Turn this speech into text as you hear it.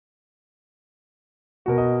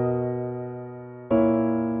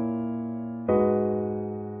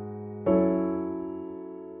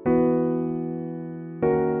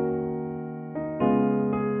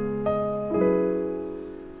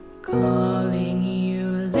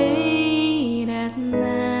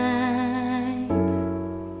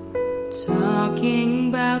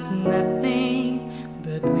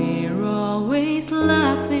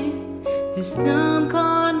wisdom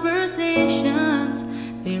conversations,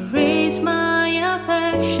 they raise my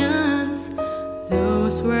affections.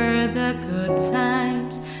 Those were the good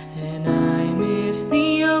times, and I miss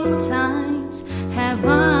the old times. Have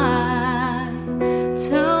I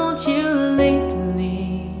told you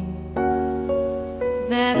lately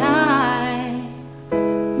that I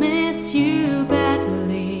miss you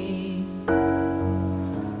badly?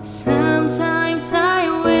 Sometimes I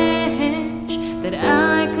wish that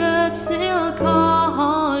I could still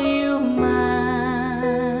call you mine,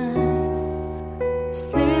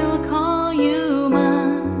 still call you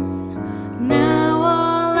mine. Now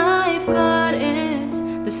all I've got is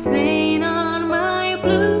the stain on my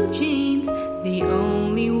blue jeans. The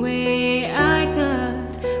only way I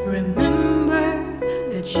could remember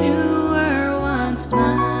that you were once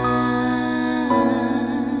mine.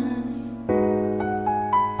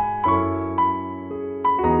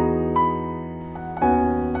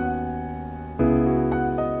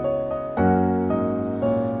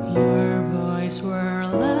 Your voice were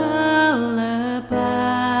lullabies.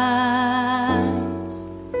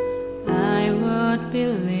 I would be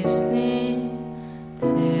listening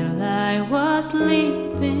till I was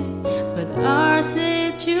sleeping, but our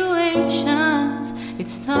situations, it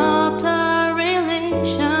stopped our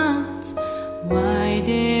relations. Why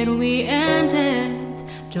did we end it?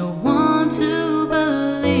 Don't want to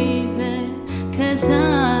believe it, 'cause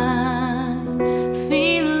I'm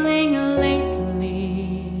feeling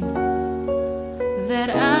lately that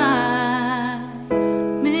I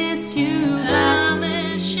miss you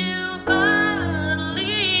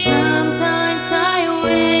badly. Sometimes I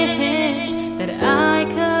wish that I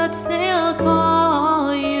could still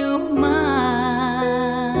call you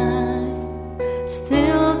mine,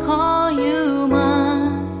 still call you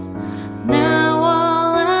mine. Now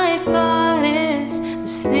all I've got is the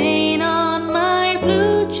stain on my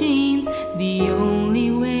blue jeans. The